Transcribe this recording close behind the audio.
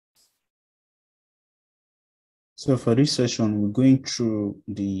So for this session, we're going through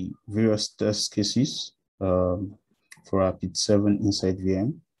the various test cases for Rapid7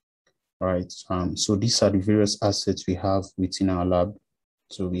 InsightVM. All right. So these are the various assets we have within our lab.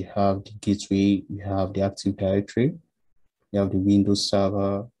 So we have the gateway, we have the Active Directory, we have the Windows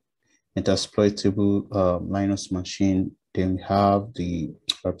server, Metasploitable Linux machine, then we have the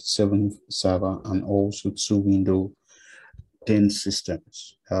Rapid7 server, and also two Windows 10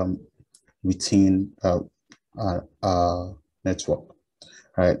 systems within our network.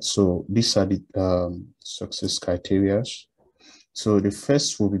 Right, so these are the success criteria. So the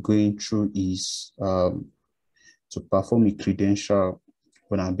first we'll be going through is to perform a credential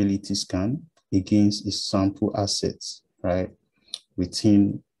vulnerability scan against a sample assets, right,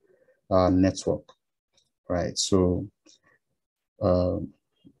 within our network, right? So go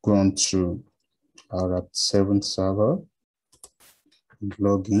on to our Rapid7 server,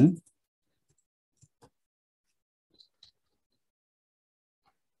 log in.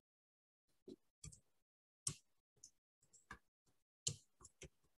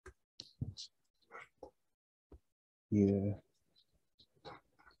 Yeah.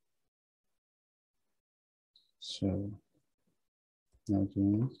 So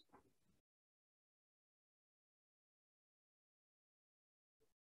again.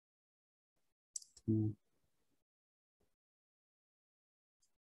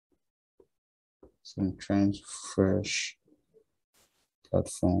 So I'm trying to fresh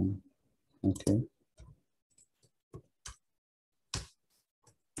platform. Okay.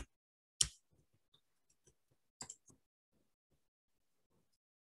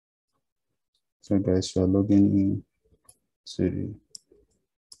 So guys, you are logging in to the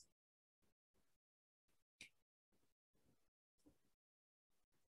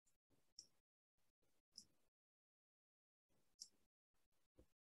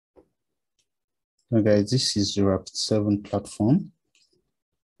so guys, this is the Rapid7 platform,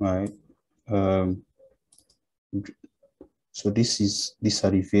 right? So these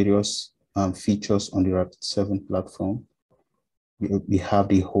are the various features on the Rapid7 platform. We have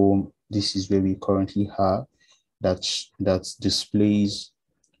the home. This is where we currently have that displays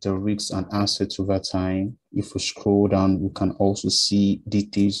the risks and assets over time. If we scroll down, we can also see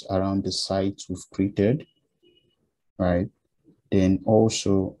details around the site we've created, right? Then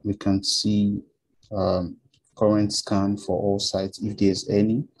also we can see current scan for all sites. If there's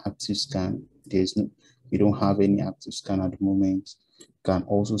any active scan, we don't have any active scan at the moment. You can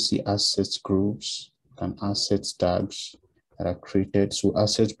also see assets groups and assets tags that are created. So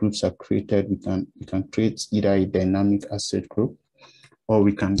asset groups are created. We can create either a dynamic asset group, or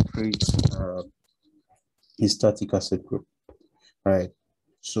we can create a static asset group, right?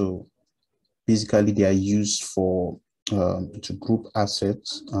 So basically they are used for to group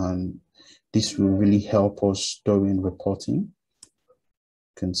assets, and this will really help us during reporting.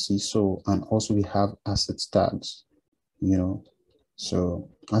 You can see, so, and also we have asset tags, so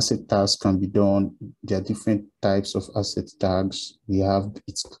asset tags can be done. There are different types of asset tags. We have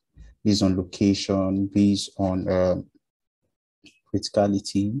it's based on location, based on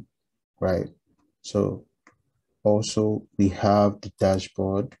criticality, right? So also we have the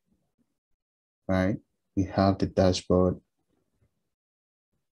dashboard, right? We have the dashboard.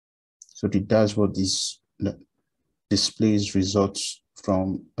 So the dashboard displays results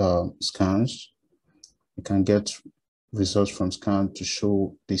from scans. You can get results from scan to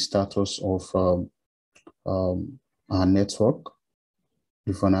show the status of our network,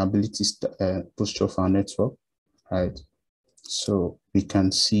 the vulnerability posture of our network, right? So we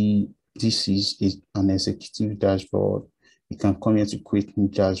can see this is an executive dashboard. You can come here to create new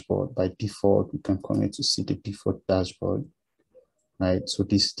dashboard. By default, we can come here to see the default dashboard, right? So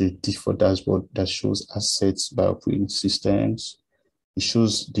this is the default dashboard that shows assets by operating systems. It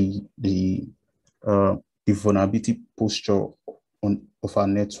shows the vulnerability posture of our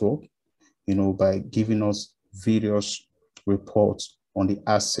network, by giving us various reports on the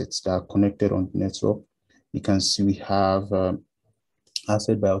assets that are connected on the network. You can see we have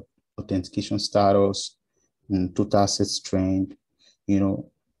asset by authentication status, and total assets trend,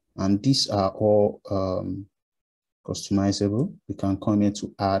 and these are all customizable. We can come here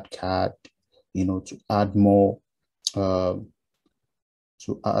to add card, to add more,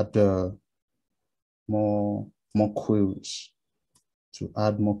 more queries. To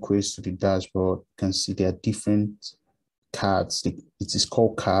add more queries to the dashboard, you can see there are different cards. It is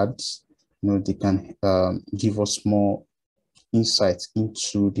called cards. They can give us more insights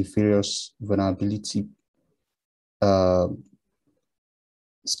into the various vulnerability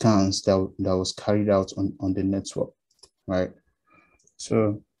scans that was carried out on the network, right?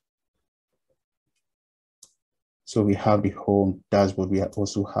 So So we have the home dashboard. We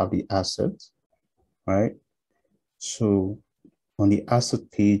also have the assets, right? So on the asset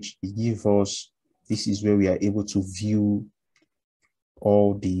page, it gives us, this is where we are able to view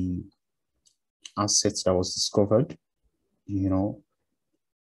all the assets that was discovered,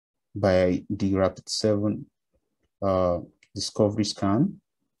 by the Rapid7 discovery scan,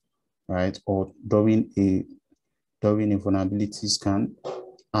 right? Or during a vulnerability scan,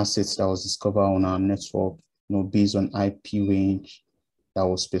 assets that was discovered on our network, based on IP range that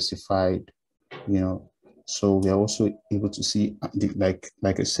was specified, So we are also able to see, like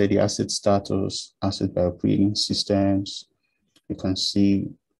I said, the asset status, asset by operating systems. You can see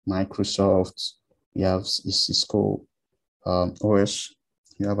Microsoft, you have a Cisco OS,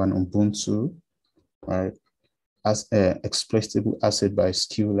 you have an Ubuntu, right? As exploitable asset by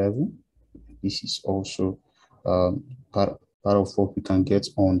skill level. This is also part of what we can get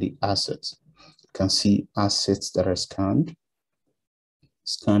on the assets. You can see assets that are scanned.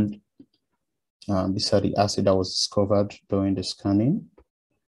 These are the asset that was discovered during the scanning,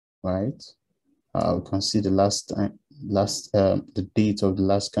 right? We can see the the date of the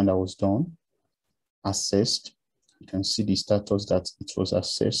last scan that was done, assessed. You can see the status that it was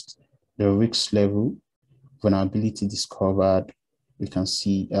assessed, the risk level, vulnerability discovered. We can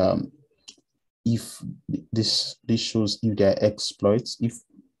see if this shows if there are exploits, if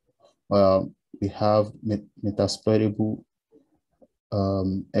we have metasploitable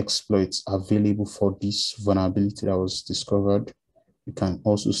exploits available for this vulnerability that was discovered. You can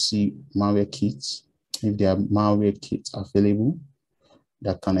also see malware kits, if there are malware kits available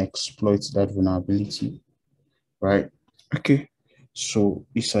that can exploit that vulnerability, right? Okay, so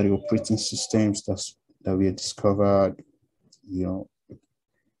these are the operating systems that we have discovered, the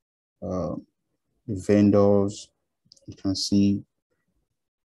vendors. You can see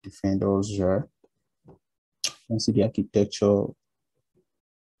the vendors here. You can see the architecture,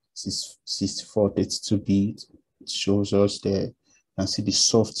 6432-bit. It shows us there. You can see the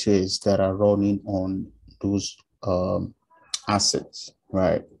softwares that are running on those assets,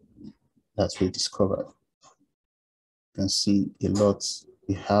 right? That we discovered. You can see a lot.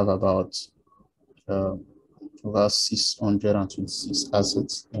 We have about over 626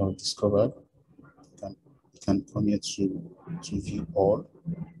 assets that were discovered. You can come here to view all,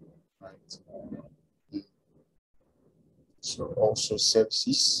 right? So also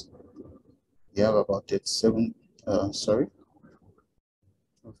services. We have about 37, over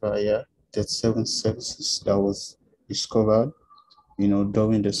 37 services that was discovered,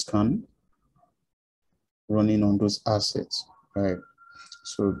 during the scan, running on those assets, right?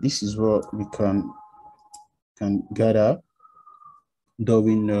 So this is what we can gather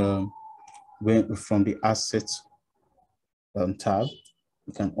during from the assets tab.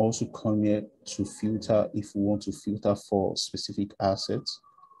 We can also come here to filter if we want to filter for specific assets,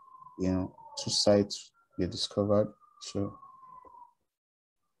 to sites we discovered. So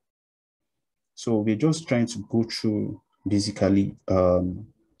we're just trying to go through basically the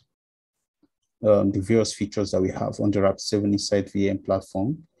various features that we have on the Rapid7 InsightVM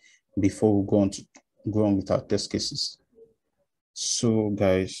platform before we go on with our test cases. So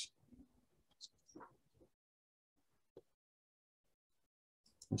guys,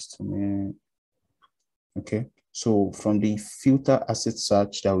 just a minute. Okay, so from the filter asset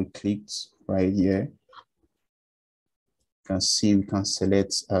search that we clicked right here, you can see we can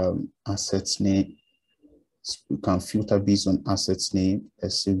select assets name. We can filter based on assets name.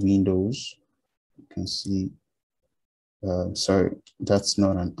 Let's say Windows. You can see, sorry, that's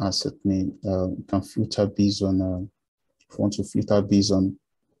not an asset name. You can filter based on, if you want to filter based on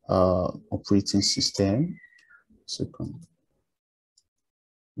operating system. Second,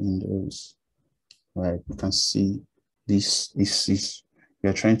 Windows, right? You can see this is, we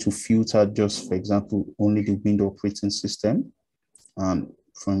are trying to filter just, for example, only the Windows operating system. And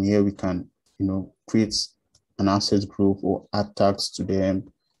from here, we can, create an asset group or add tags to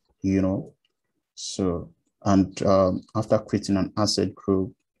them, So, and after creating an asset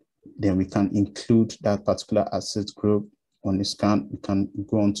group, then we can include that particular asset group on the scan. We can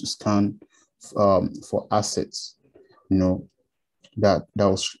go on to scan for assets, that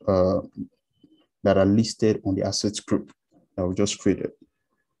are listed on the assets group that we just created.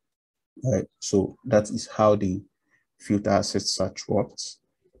 All right, so that is how the filter asset search works.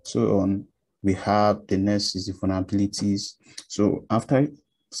 So we have the next is the vulnerabilities. So after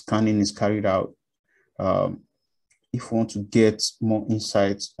scanning is carried out, if we want to get more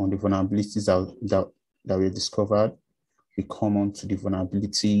insights on the vulnerabilities that we discovered, we come on to the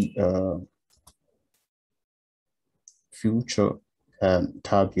vulnerability future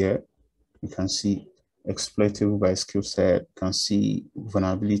tab here. You can see exploitable by skill set. You can see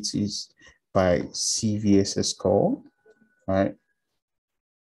vulnerabilities by CVSS score, right?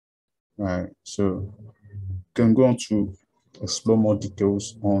 Right. So you can go on to explore more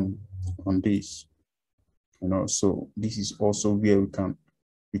details on this. So this is also where we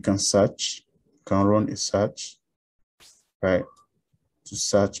can search, can run a search, right? To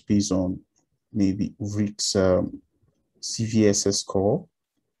search based on maybe risk CVSS score,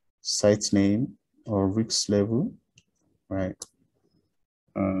 site name, or risk level, right?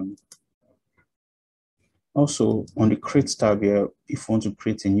 Also on the create tab here, if you want to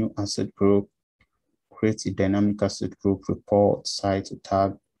create a new asset group, create a dynamic asset group, report, site, or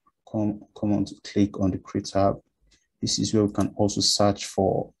tag, come on to click on the create tab. This is where we can also search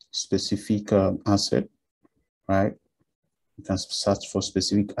for specific asset, right? You can search for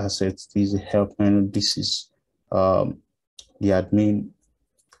specific assets. This is a help menu. This is the admin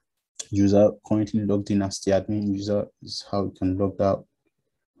user currently logged in as the admin user. This is how you can log out,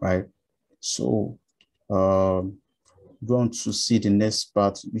 right? So go on to see the next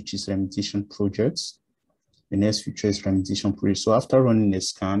part, which is remediation projects. The next feature is remediation project. So after running a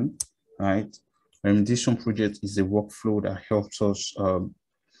scan, right, remediation project is a workflow that helps us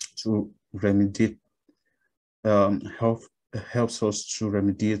to remediate, helps us to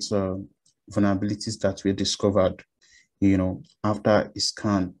remediate vulnerabilities that were discovered, after a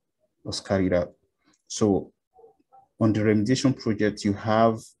scan was carried out. So on the remediation project, you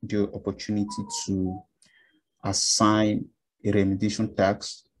have the opportunity to assign a remediation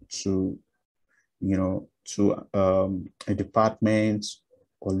task to, a department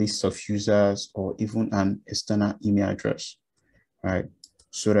or list of users or even an external email address, right?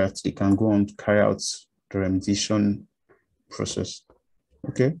 So that they can go on to carry out the remediation process.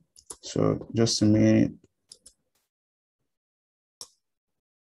 Okay, so just a minute.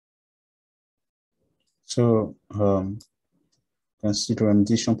 So you can see the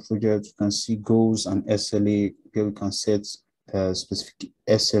remediation project, you can see goals and SLA. Here we can set a specific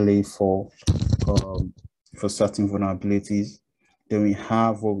SLA for certain vulnerabilities. Then we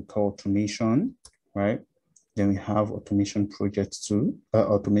have what we call automation, right? Then we have automation projects too,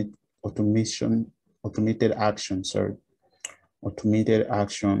 automated action, automated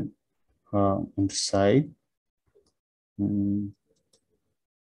action on the side.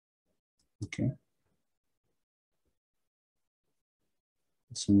 Okay.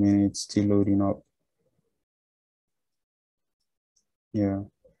 It's a minute, still loading up. Yeah.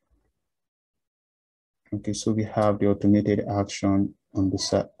 Okay, so we have the automated action on the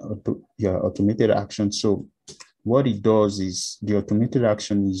side. Automated action. So what it does is the automated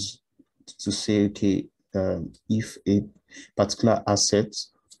action is to say, okay, if a particular asset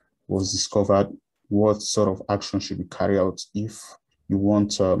was discovered, what sort of action should be carried out if you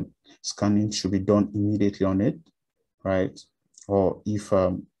want scanning should be done immediately on it, right? Or if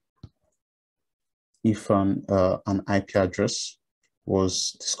an IP address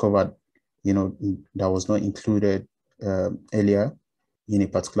was discovered, that was not included earlier in a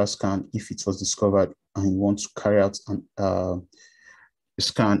particular scan, if it was discovered and you want to carry out an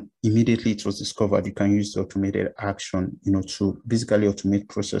scan immediately it was discovered, you can use the automated action, to basically automate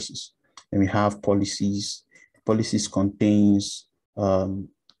processes. And we have policies. Policies contains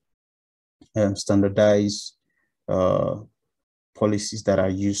standardized policies that are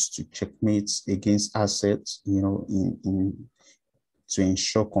used to checkmate against assets, to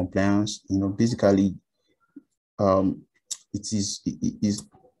ensure compliance. Basically,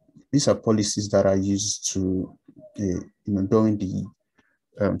 these are policies that are used to, during the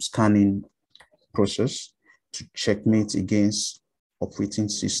scanning process to checkmate against operating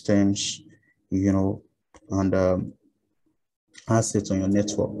systems, and assets on your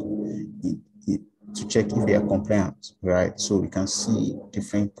network to check if they are compliant, right? So we can see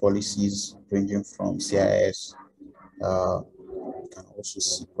different policies ranging from CIS. We can also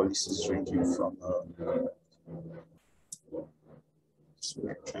see policies ranging from, so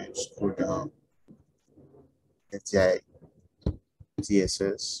we're trying to scroll down, FTI,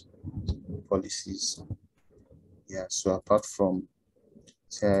 TSS policies. Yeah, so apart from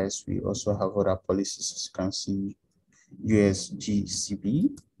CIS, we also have other policies. As you can see,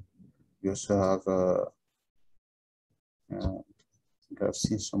 USGCB. We also have, I've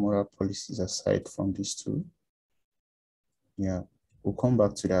seen some other policies aside from these two. Yeah, we'll come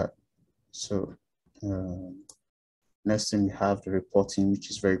back to that. So next thing we have the reporting, which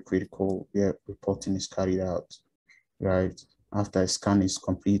is very critical, where reporting is carried out, right? After a scan is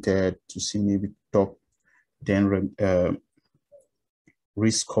completed to see maybe top, then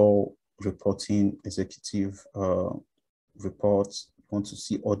risk call reporting, executive reports, want to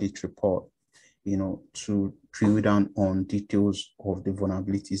see audit report. to drill down on details of the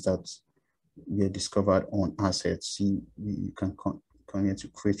vulnerabilities that were discovered on assets. See, you can come here to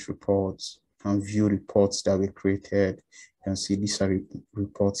create reports, and view reports that were created. You can see these are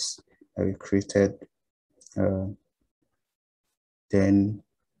reports that were created. Then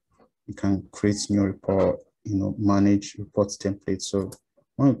you can create new report, manage reports templates. So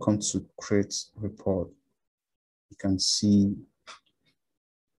when it comes to create report, you can see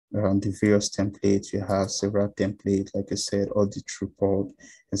the various templates. You have several templates, like I said, audit report,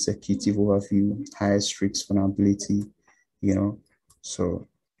 executive overview, highest risk vulnerability, so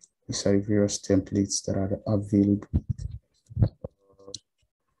these are the various templates that are available.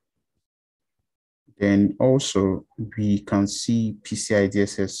 Then also we can see PCI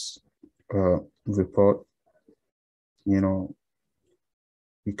DSS report.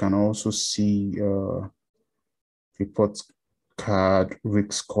 We can also see report card,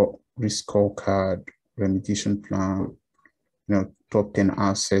 risk score card, remediation plan, top 10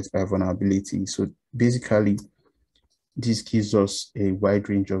 assets by vulnerability. So basically, this gives us a wide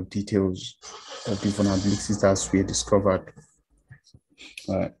range of details of the vulnerabilities that we discovered.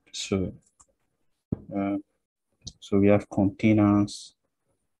 All right, so we have containers,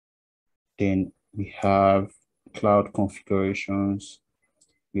 then we have cloud configurations.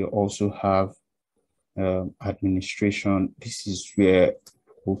 We also have administration. This is where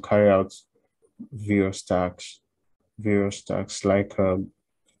we'll carry out various tasks like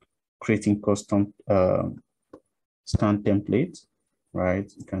creating custom scan template, right?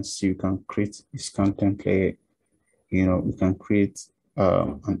 You can see you can create a scan template. We can create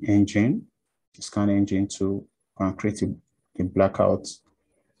an engine, a scan engine to create a blackout.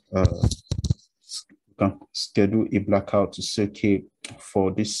 You can schedule a blackout to say, okay,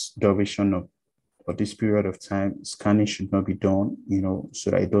 for this duration of for this period of time, scanning should not be done,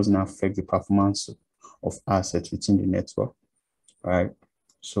 so that it doesn't affect the performance of assets within the network, right?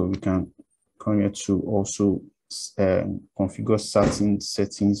 So we can come here to also configure certain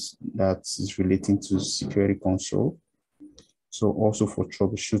settings that is relating to security console. So also for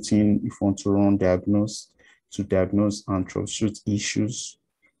troubleshooting, if you want to run diagnose and troubleshoot issues,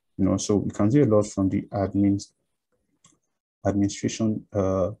 so we can do a lot from the administration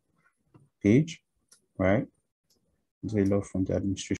page, right? Do a lot from the administration